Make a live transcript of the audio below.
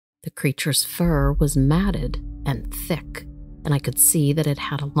The creature's fur was matted and thick, and I could see that it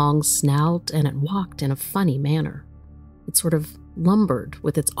had a long snout and it walked in a funny manner. It sort of lumbered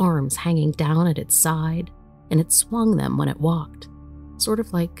with its arms hanging down at its side, and it swung them when it walked, sort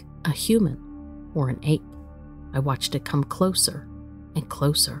of like a human or an ape. I watched it come closer and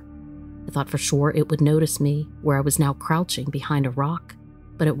closer. I thought for sure it would notice me where I was now crouching behind a rock,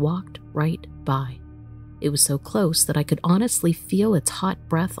 but it walked right by. It was so close that I could honestly feel its hot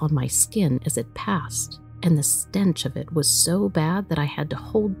breath on my skin as it passed, and the stench of it was so bad that I had to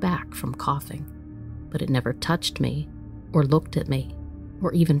hold back from coughing. But it never touched me, or looked at me,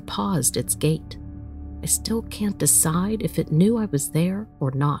 or even paused its gait. I still can't decide if it knew I was there or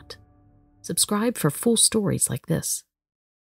not. Subscribe for full stories like this.